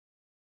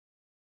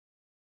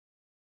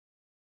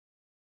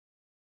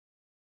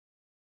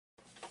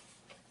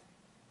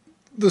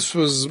This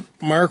was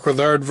Mark with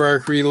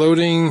Aardvark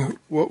Reloading.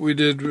 What we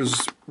did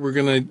was we're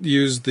going to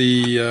use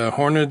the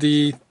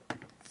Hornady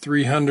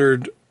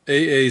 300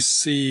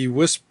 AAC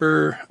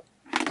Whisper.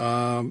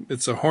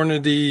 It's a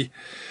Hornady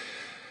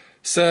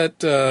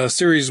set,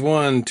 Series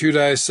 1,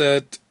 2-die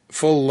set,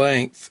 full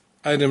length,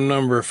 item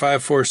number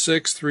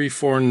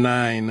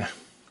 546349.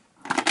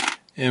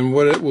 And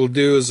what it will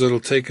do is it'll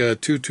take a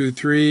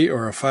 223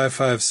 or a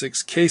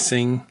 556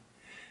 casing,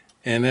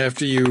 and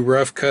after you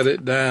rough cut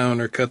it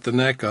down or cut the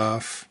neck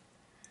off,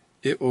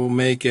 it will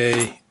make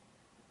a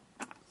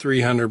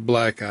 300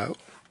 Blackout.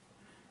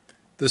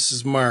 This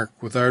is Mark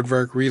with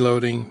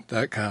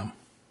aardvarkreloading.com.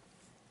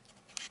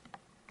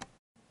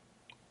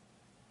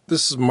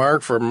 This is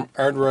Mark from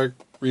Aardvark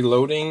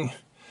Reloading.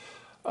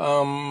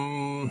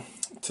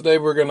 Today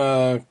we're going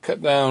to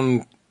cut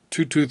down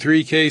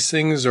 223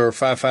 casings or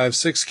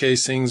 556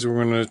 casings.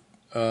 We're going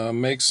to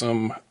make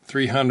some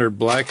 300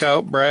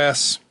 Blackout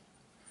brass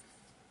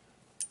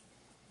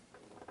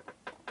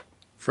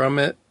from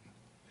it.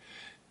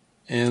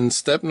 And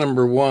step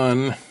number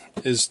 1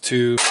 is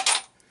to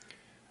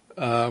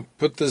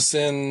put this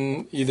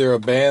in either a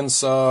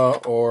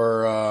bandsaw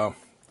or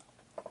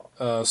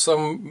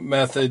some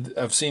method.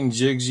 I've seen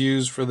jigs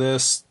used for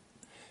this.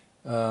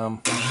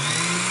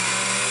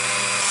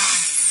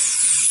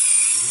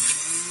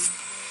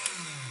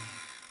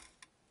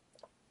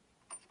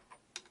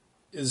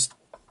 Is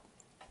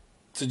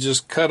to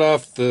just cut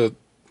off the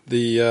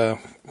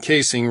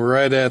casing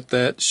right at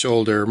that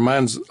shoulder.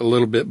 Mine's a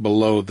little bit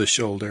below the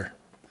shoulder.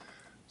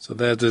 So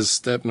that is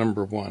step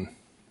number 1.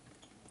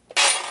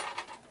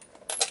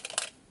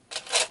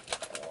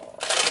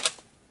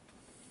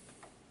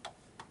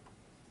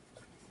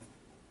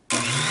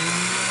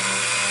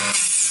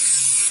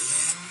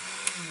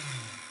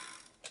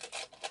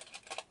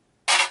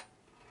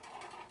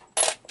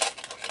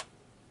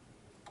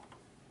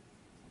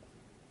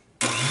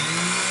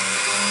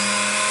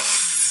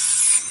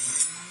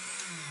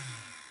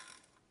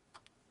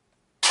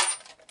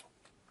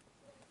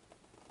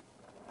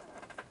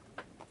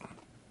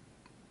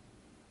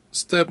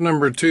 Step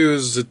number 2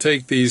 is to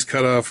take these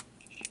cut-off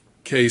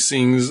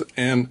casings,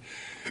 and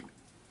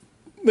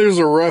there's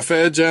a rough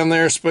edge on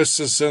there,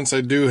 especially since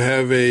I do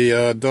have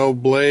a dull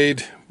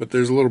blade, but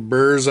there's little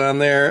burrs on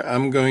there.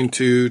 I'm going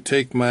to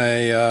take my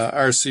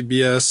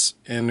RCBS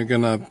and I'm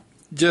going to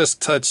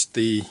just touch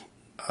the,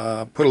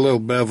 put a little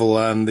bevel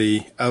on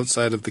the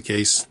outside of the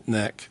case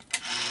neck.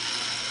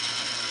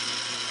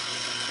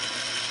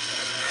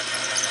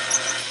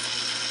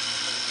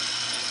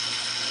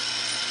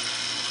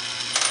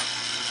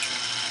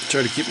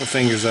 Try to keep my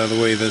fingers out of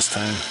the way this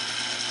time.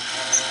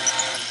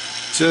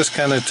 Just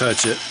kind of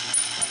touch it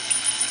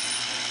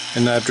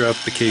and not drop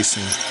the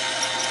casing.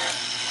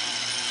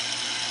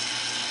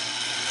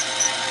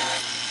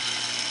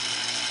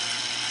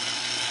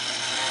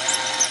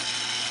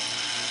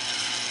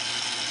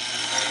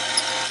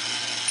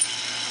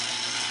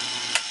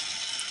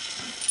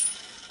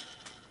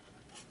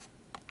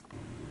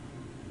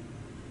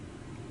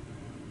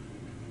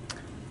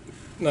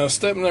 Now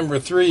step number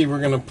 3, we're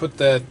going to put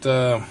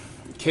that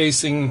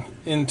casing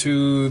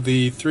into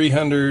the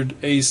 300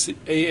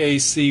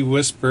 AAC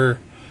Whisper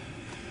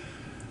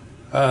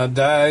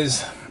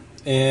dies,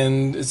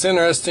 and it's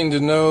interesting to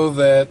know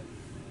that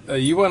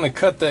you want to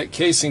cut that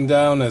casing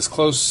down as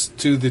close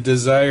to the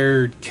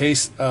desired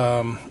case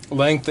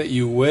length that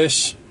you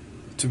wish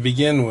to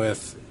begin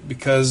with,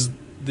 because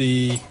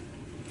this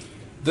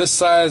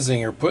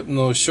sizing or putting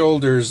those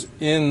shoulders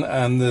in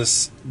on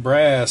this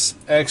brass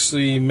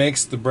actually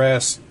makes the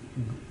brass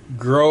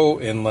grow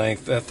in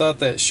length. I thought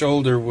that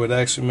shoulder would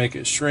actually make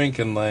it shrink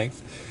in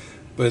length,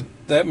 but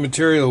that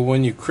material,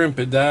 when you crimp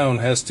it down,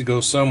 has to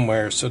go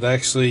somewhere, so it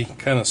actually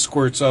kind of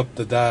squirts up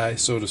the die,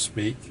 so to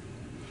speak.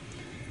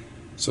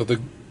 So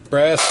the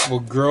brass will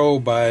grow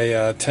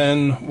by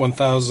 10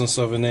 1/1000ths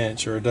of an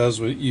inch, or it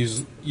does with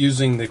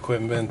using the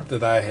equipment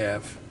that I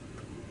have.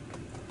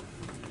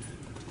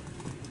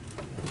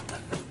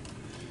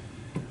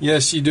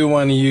 Yes, you do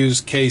want to use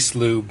case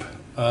lube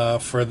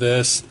for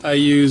this. I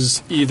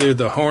use either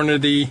the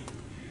Hornady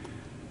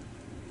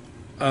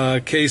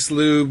case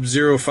lube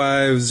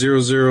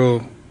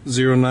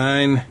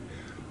 050009,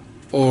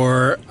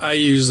 or I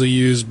usually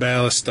use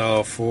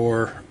Ballistol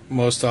for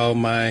most all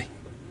my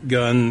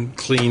gun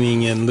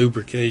cleaning and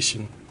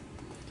lubrication.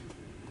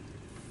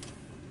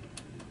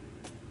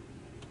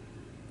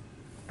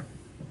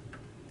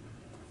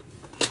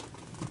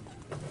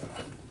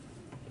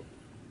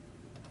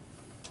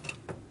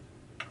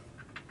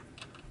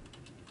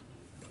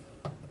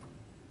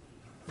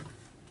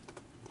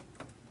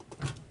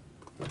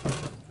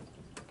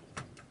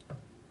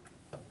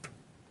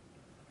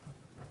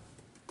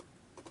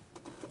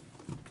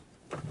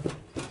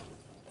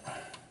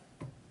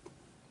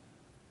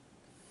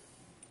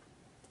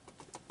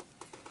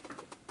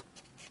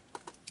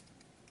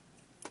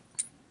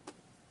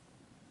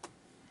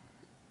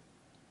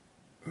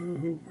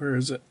 Ooh, where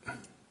is it?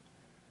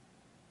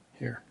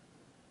 Here.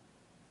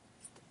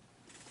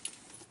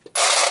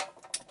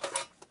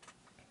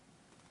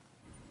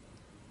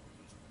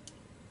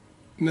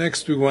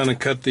 Next, we want to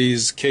cut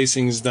these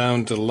casings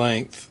down to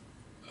length.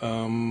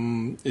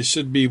 It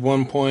should be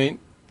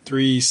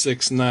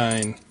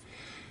 1.369.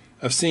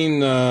 I've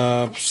seen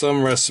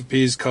some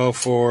recipes call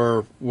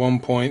for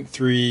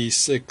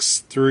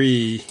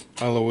 1.363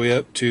 all the way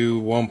up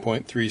to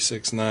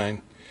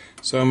 1.369.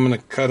 So I'm going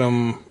to cut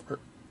them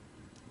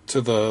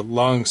to the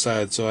long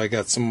side so I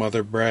got some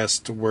other brass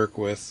to work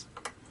with.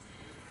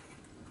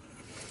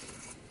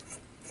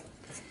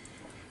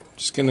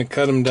 Just going to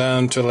cut them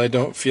down until I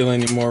don't feel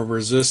any more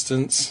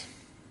resistance.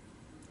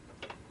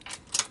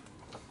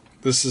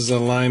 This is a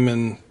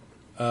Lyman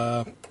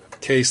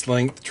case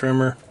length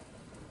trimmer.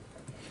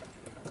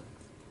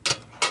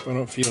 I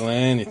don't feel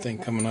anything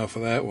coming off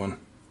of that one.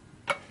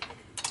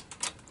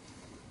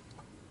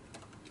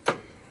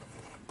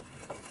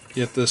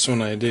 Yet this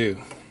one I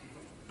do.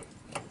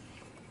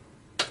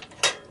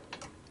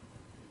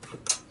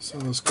 So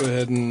let's go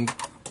ahead and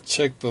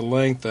check the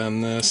length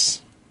on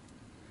this.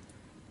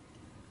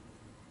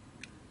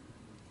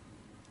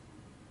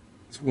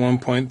 It's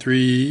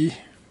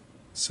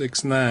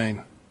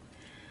 1.369.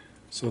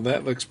 So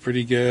that looks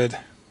pretty good.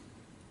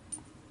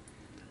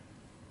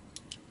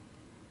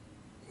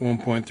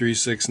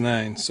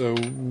 1.369. So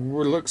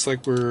looks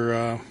like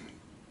we're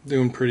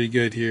doing pretty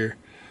good here.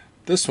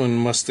 This one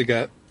must have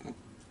got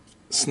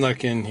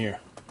snuck in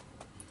here.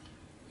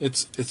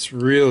 It's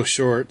real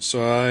short,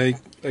 so I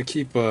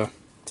keep a,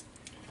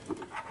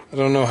 I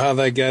don't know how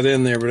that got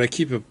in there, but I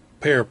keep a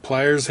pair of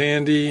pliers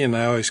handy, and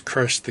I always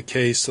crush the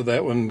case so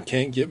that one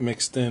can't get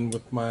mixed in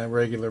with my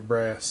regular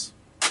brass.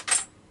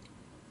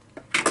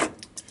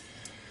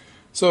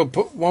 So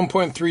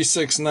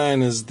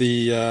 1.369 is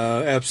the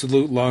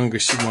absolute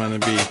longest you want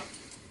to be.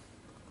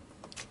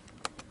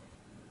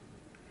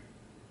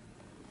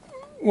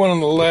 One of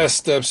the last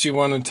steps you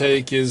want to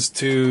take is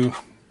to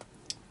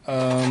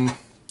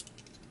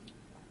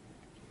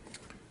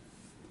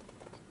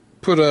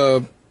put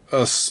a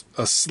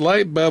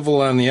slight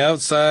bevel on the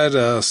outside,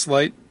 a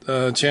slight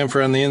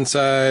chamfer on the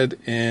inside,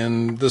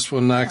 and this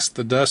one knocks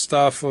the dust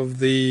off of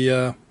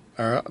the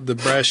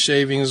brass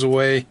shavings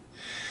away.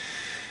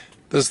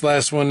 This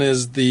last one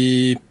is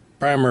the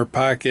primer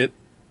pocket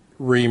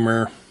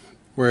reamer,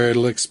 where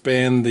it'll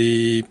expand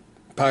the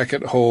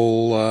pocket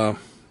hole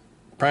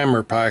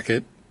primer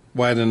pocket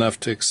wide enough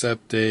to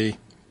accept a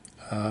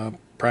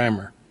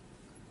primer.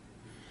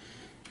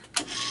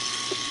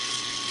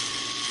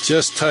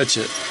 Just touch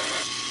it.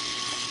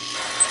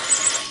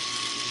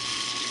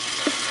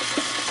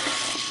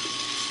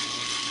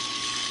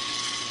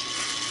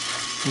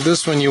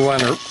 This one you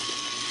want to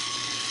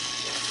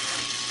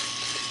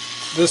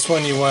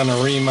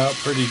ream out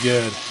pretty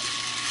good.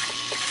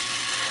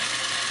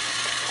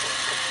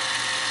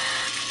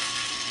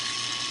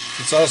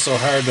 It's also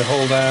hard to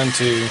hold on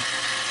to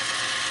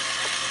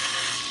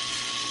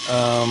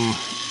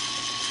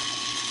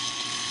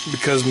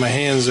because my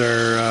hands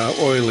are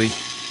oily.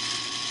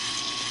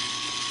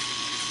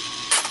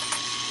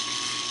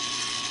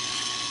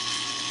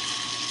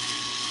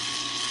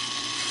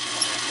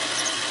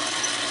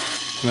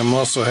 And I'm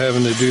also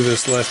having to do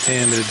this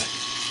left-handed,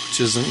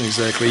 which isn't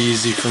exactly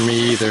easy for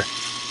me either.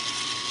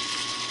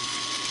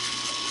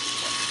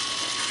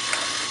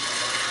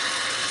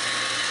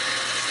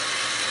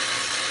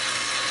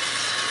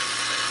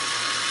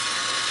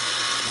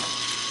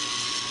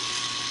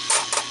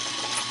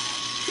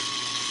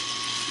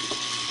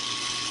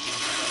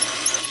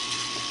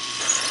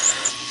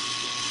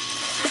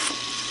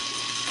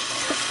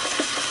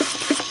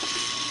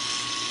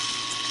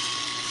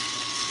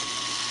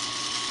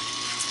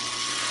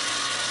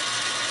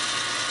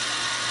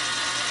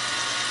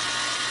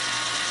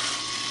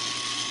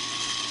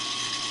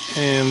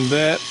 And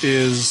that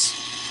is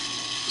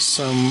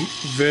some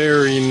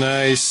very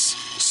nice,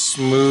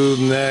 smooth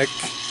neck,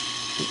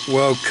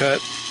 well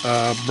cut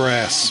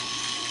brass.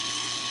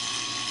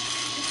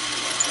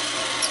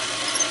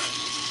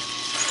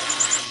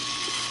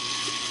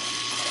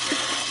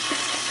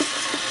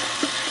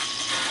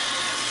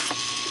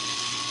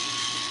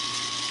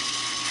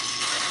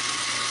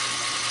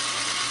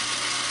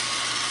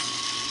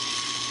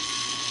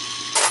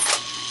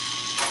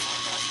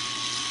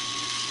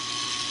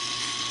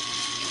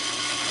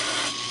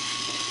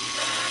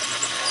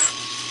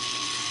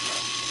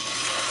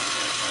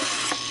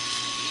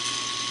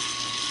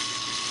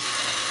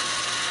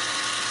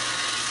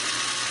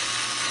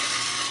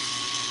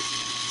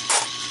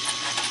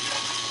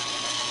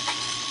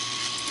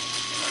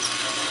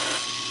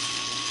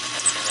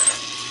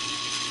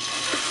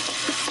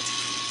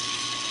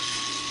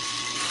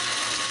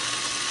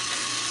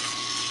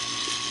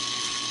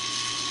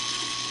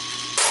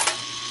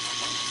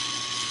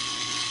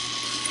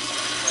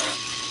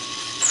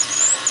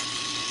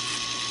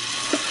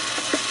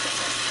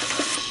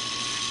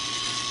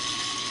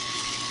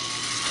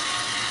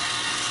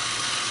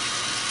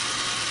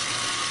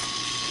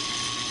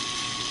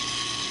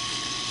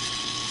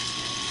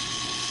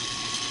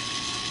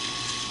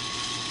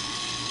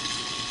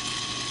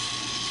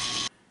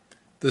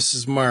 This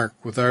is Mark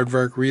with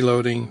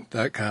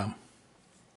aardvarkreloading.com.